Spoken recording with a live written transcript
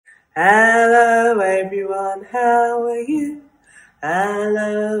Hello everyone, how are you?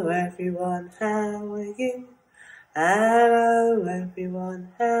 Hello everyone, how are you? Hello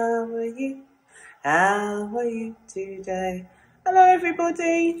everyone, how are you? How are you today? Hello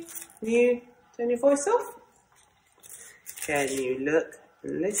everybody. Can you turn your voice off? Can you look,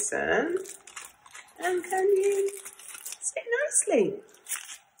 listen, and can you sit nicely?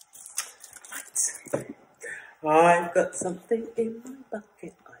 Right. I've got something in my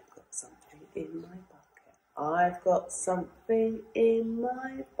bucket. I've got something in my bucket. I've got something in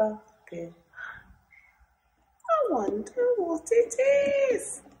my bucket. I wonder what it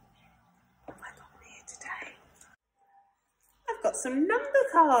is. What have I got here today? I've got some number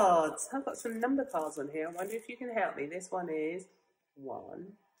cards. I've got some number cards on here. I wonder if you can help me. This one is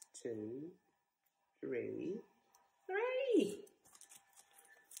 1, 2, 3, 3.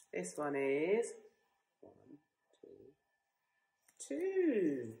 This one is 1, 2,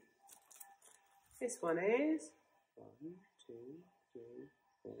 2. This one is 1, 2, 3,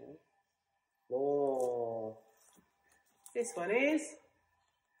 4, 4. This one is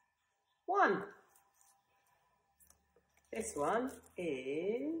 1. This one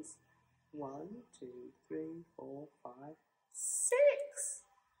is 1, 2, 3, 4, 5, 6.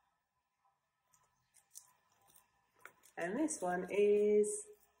 And this one is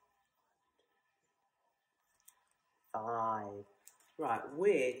 5. Right,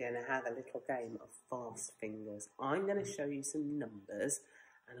 we're going to have a little game of fast fingers. I'm going to show you some numbers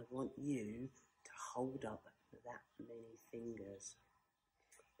and I want you to hold up that many fingers.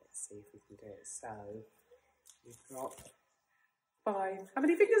 Let's see if we can do it. So, we've got 5. How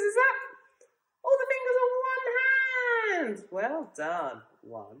many fingers is that? All the fingers on one hand. Well done.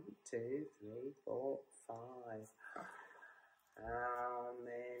 1, 2, 3, 4, 5. How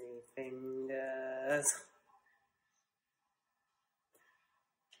many fingers?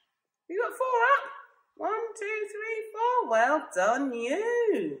 You got 4 up. 1, 2, 3, 4. Well done,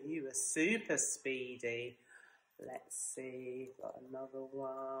 you. You were super speedy. Let's see. Got another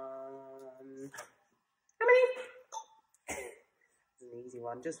one. How many? It's an easy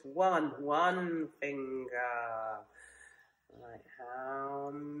one. Just one. 1 finger. Right.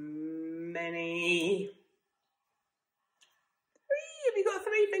 How many? 3. Have you got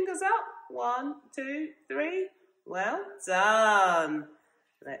 3 fingers up? 1, 2, 3. Well done.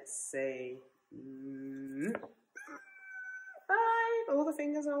 Let's see. 5. All the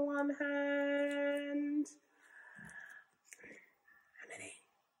fingers on one hand. How many?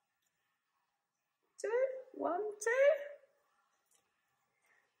 2. 1, 2.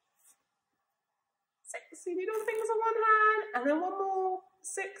 6. You need all the fingers on one hand. And then one more.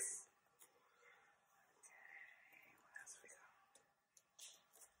 6.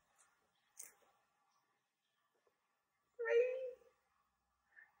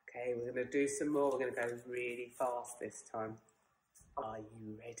 Okay, we're going to do some more. We're going to go really fast this time. Are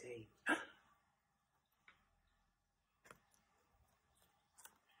you ready?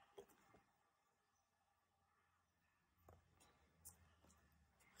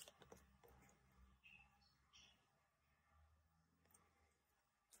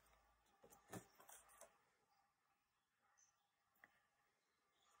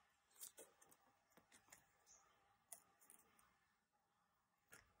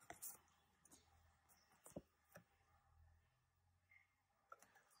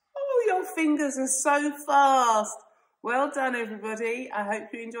 Oh, your fingers are so fast. Well done, everybody. I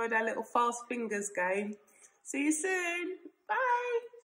hope you enjoyed our little fast fingers game. See you soon.